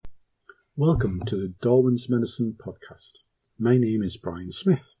Welcome to the Darwin's Medicine podcast. My name is Brian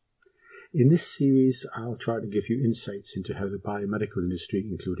Smith. In this series, I'll try to give you insights into how the biomedical industry,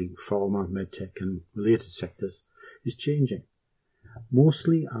 including pharma, medtech and related sectors, is changing.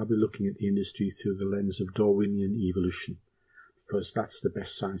 Mostly, I'll be looking at the industry through the lens of Darwinian evolution, because that's the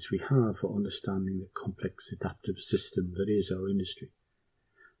best science we have for understanding the complex adaptive system that is our industry.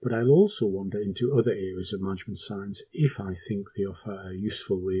 But I'll also wander into other areas of management science if I think they offer a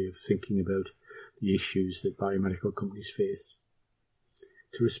useful way of thinking about the issues that biomedical companies face.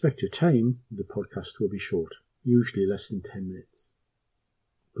 To respect your time, the podcast will be short, usually less than 10 minutes.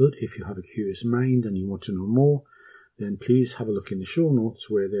 But if you have a curious mind and you want to know more, then please have a look in the show notes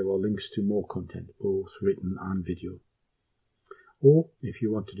where there are links to more content, both written and video. Or if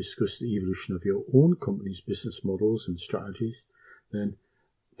you want to discuss the evolution of your own company's business models and strategies, then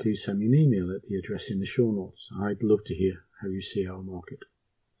please send me an email at the address in the show notes. I'd love to hear how you see our market.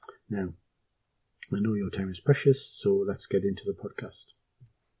 Now, I know your time is precious, so let's get into the podcast.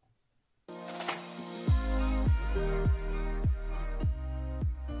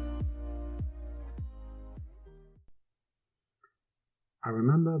 I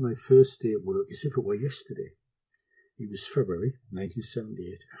remember my first day at work as if it were yesterday. It was February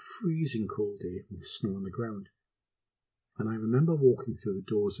 1978, a freezing cold day with snow on the ground. And I remember walking through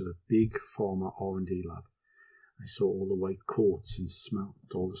the doors of a big pharma R&D lab. I saw all the white coats and smelt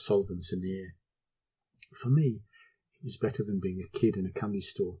all the solvents in the air. For me, it was better than being a kid in a candy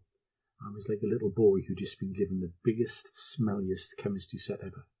store. I was like a little boy who'd just been given the biggest, smelliest chemistry set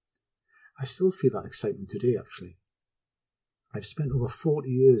ever. I still feel that excitement today, actually. I've spent over 40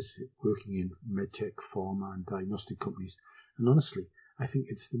 years working in medtech, pharma and diagnostic companies, and honestly, I think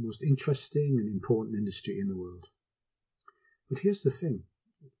it's the most interesting and important industry in the world. But here's the thing,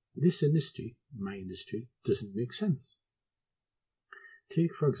 this industry, my industry, doesn't make sense.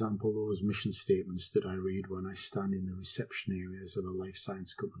 Take, for example, those mission statements that I read when I stand in the reception areas of a life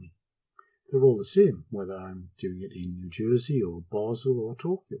science company. They're all the same, whether I'm doing it in New Jersey or Basel or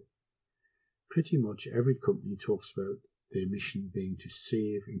Tokyo. Pretty much every company talks about their mission being to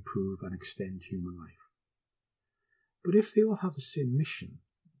save, improve and extend human life. But if they all have the same mission,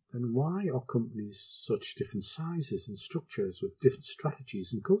 then why are companies such different sizes and structures with different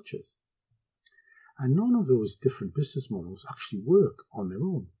strategies and cultures? And none of those different business models actually work on their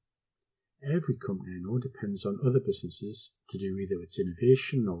own. Every company I know depends on other businesses to do either its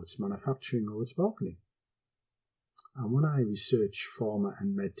innovation or its manufacturing or its marketing. And when I research pharma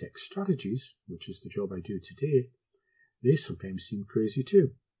and medtech strategies, which is the job I do today, they sometimes seem crazy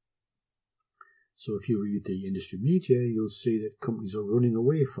too. So if you read the industry media, you'll see that companies are running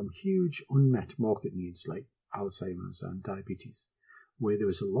away from huge unmet market needs like Alzheimer's and diabetes, where there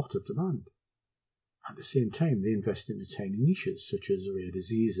is a lot of demand. At the same time, they invest into tiny niches such as rare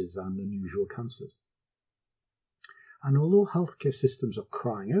diseases and unusual cancers. And although healthcare systems are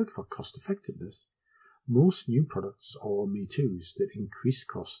crying out for cost effectiveness, most new products are me-toos that increase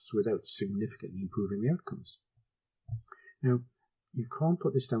costs without significantly improving the outcomes. Now, you can't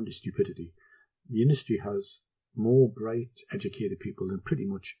put this down to stupidity. The industry has more bright, educated people than pretty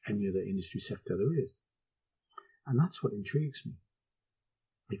much any other industry sector there is. And that's what intrigues me.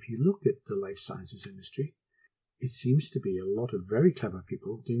 If you look at the life sciences industry, it seems to be a lot of very clever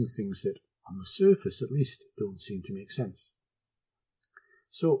people doing things that, on the surface at least, don't seem to make sense.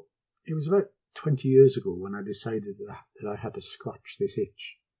 So, it was about 20 years ago when I decided that I had to scratch this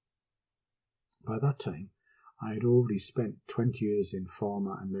itch. By that time, I had already spent 20 years in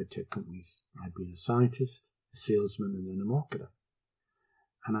pharma and medtech companies. I'd been a scientist, a salesman, and then a marketer.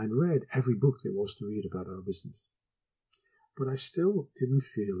 And I'd read every book there was to read about our business. But I still didn't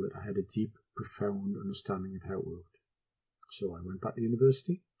feel that I had a deep, profound understanding of how it worked. So I went back to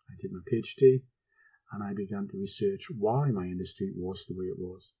university, I did my PhD, and I began to research why my industry was the way it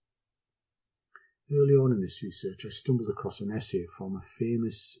was. Early on in this research, I stumbled across an essay from a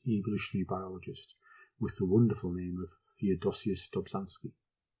famous evolutionary biologist with the wonderful name of Theodosius Dobzhansky.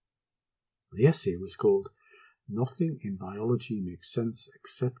 The essay was called "Nothing in Biology Makes Sense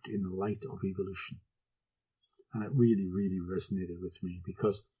Except in the Light of Evolution." And it really, really resonated with me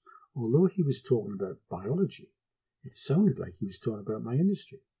because although he was talking about biology, it sounded like he was talking about my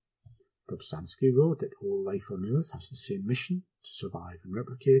industry. Dobzhansky wrote that all life on Earth has the same mission, to survive and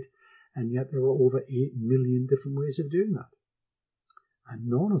replicate, and yet there are over 8 million different ways of doing that. And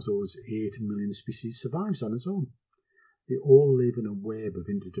none of those 8 million species survives on its own. They all live in a web of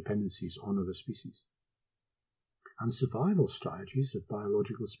interdependencies on other species. And survival strategies of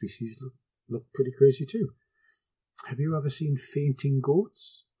biological species look pretty crazy too. Have you ever seen fainting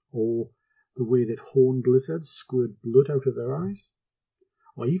goats? Or the way that horned lizards squirt blood out of their eyes?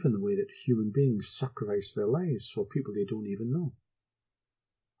 or even the way that human beings sacrifice their lives for people they don't even know.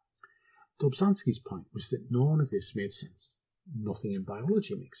 Dobzhansky's point was that none of this made sense. Nothing in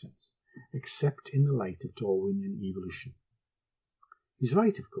biology makes sense, except in the light of Darwinian evolution. He's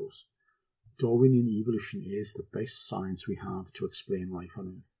right, of course. Darwinian evolution is the best science we have to explain life on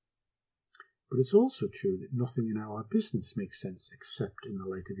Earth. But it's also true that nothing in our business makes sense except in the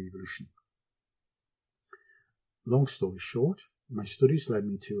light of evolution. Long story short, my studies led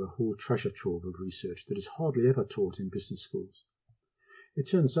me to a whole treasure trove of research that is hardly ever taught in business schools. It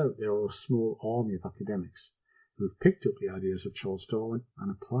turns out there are a small army of academics who have picked up the ideas of Charles Darwin and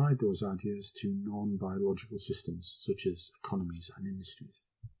applied those ideas to non-biological systems such as economies and industries.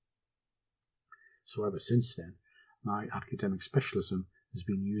 So ever since then, my academic specialism has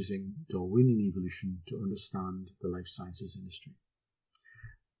been using Darwinian evolution to understand the life sciences industry.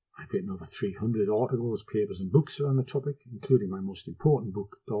 I've written over 300 articles, papers and books around the topic, including my most important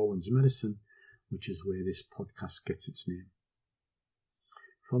book, Darwin's Medicine, which is where this podcast gets its name.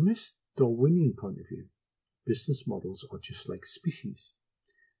 From this Darwinian point of view, business models are just like species.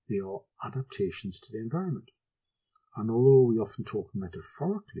 They are adaptations to the environment. And although we often talk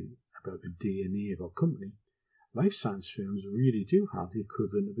metaphorically about the DNA of our company, life science firms really do have the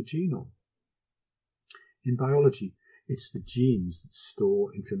equivalent of a genome. In biology, it's the genes that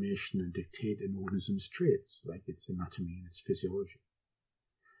store information and dictate an organism's traits, like its anatomy and its physiology.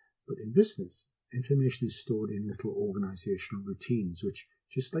 But in business, information is stored in little organizational routines, which,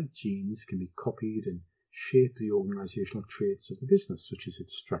 just like genes, can be copied and shape the organizational traits of the business, such as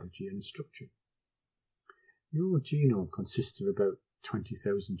its strategy and structure. Your genome consists of about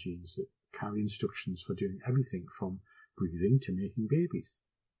 20,000 genes that carry instructions for doing everything from breathing to making babies.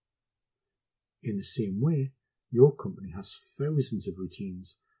 In the same way, your company has thousands of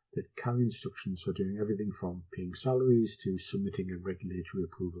routines that carry instructions for doing everything from paying salaries to submitting a regulatory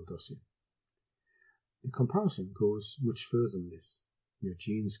approval dossier. The comparison goes much further than this. Your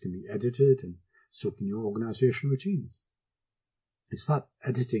genes can be edited, and so can your organizational routines. It's that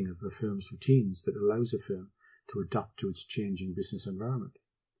editing of a firm's routines that allows a firm to adapt to its changing business environment.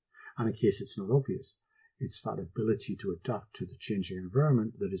 And in case it's not obvious, it's that ability to adapt to the changing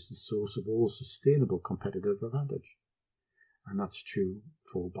environment that is the source of all sustainable competitive advantage. And that's true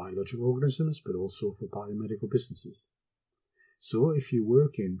for biological organisms, but also for biomedical businesses. So if you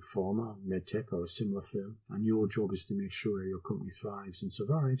work in pharma, medtech, or a similar firm, and your job is to make sure your company thrives and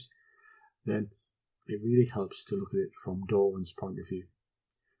survives, then it really helps to look at it from Darwin's point of view.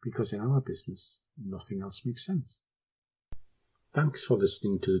 Because in our business, nothing else makes sense. Thanks for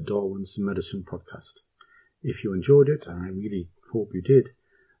listening to the Darwin's Medicine podcast. If you enjoyed it, and I really hope you did,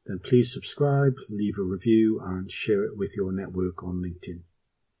 then please subscribe, leave a review, and share it with your network on LinkedIn.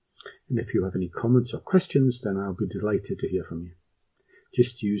 And if you have any comments or questions, then I'll be delighted to hear from you.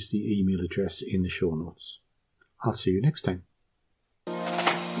 Just use the email address in the show notes. I'll see you next time.